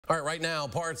All right, right now,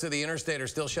 parts of the interstate are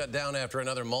still shut down after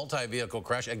another multi-vehicle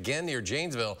crash, again near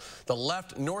Janesville. The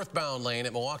left northbound lane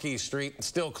at Milwaukee Street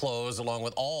still closed, along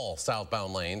with all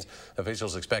southbound lanes.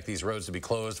 Officials expect these roads to be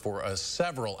closed for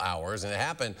several hours, and it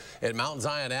happened at Mount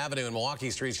Zion Avenue and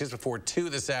Milwaukee Street just before 2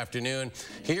 this afternoon.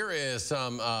 Here is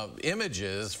some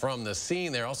images from the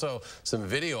scene. There also some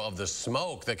video of the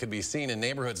smoke that could be seen in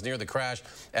neighborhoods near the crash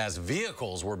as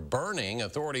vehicles were burning.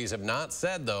 Authorities have not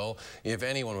said, though, if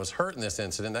anyone was hurt in this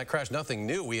incident. That crash, nothing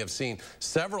new. We have seen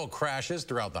several crashes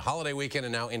throughout the holiday weekend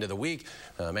and now into the week.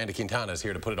 Amanda Quintana is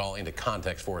here to put it all into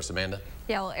context for us. Amanda?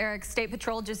 Yeah, well, Eric, State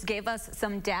Patrol just gave us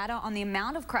some data on the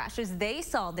amount of crashes they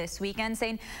saw this weekend,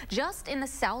 saying just in the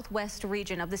southwest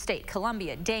region of the state,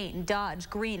 Columbia, Dane, Dodge,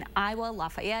 Greene, Iowa,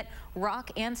 Lafayette,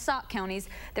 Rock, and Sauk counties,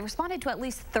 they responded to at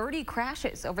least 30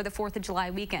 crashes over the 4th of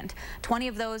July weekend. 20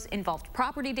 of those involved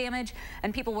property damage,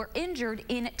 and people were injured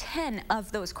in 10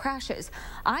 of those crashes.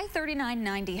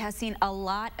 I-3990 has seen a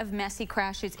lot of messy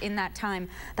crashes in that time.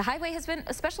 The highway has been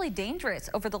especially dangerous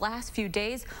over the last few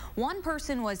days. One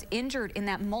person was injured in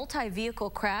that multi-vehicle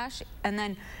crash,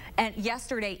 and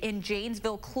yesterday in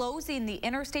Janesville, closing the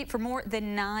interstate for more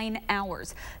than 9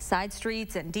 hours. Side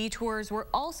streets and detours were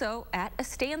also at a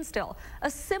standstill. A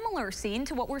similar scene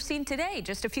to what we're seeing today,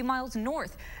 just a few miles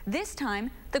north. This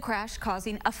time, the crash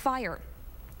causing a fire.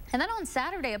 And then on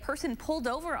Saturday, a person pulled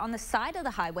over on the side of the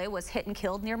highway was hit and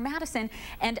killed near Madison,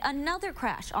 and another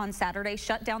crash on Saturday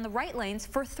shut down the right lanes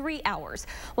for 3 hours.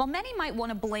 While many might want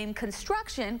to blame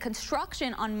construction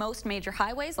on most major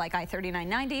highways like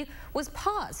I-3990 was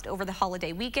paused over the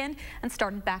holiday weekend and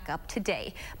started back up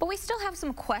today. But we still have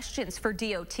some questions for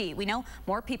DOT. We know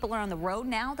more people are on the road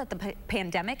now that the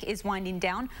pandemic is winding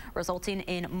down, resulting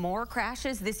in more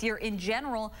crashes this year in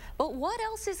general. But what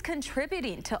else is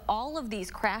contributing to all of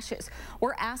these crashes?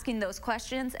 We're asking those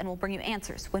questions, and we'll bring you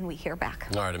answers when we hear back.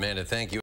 All right, Amanda, thank you.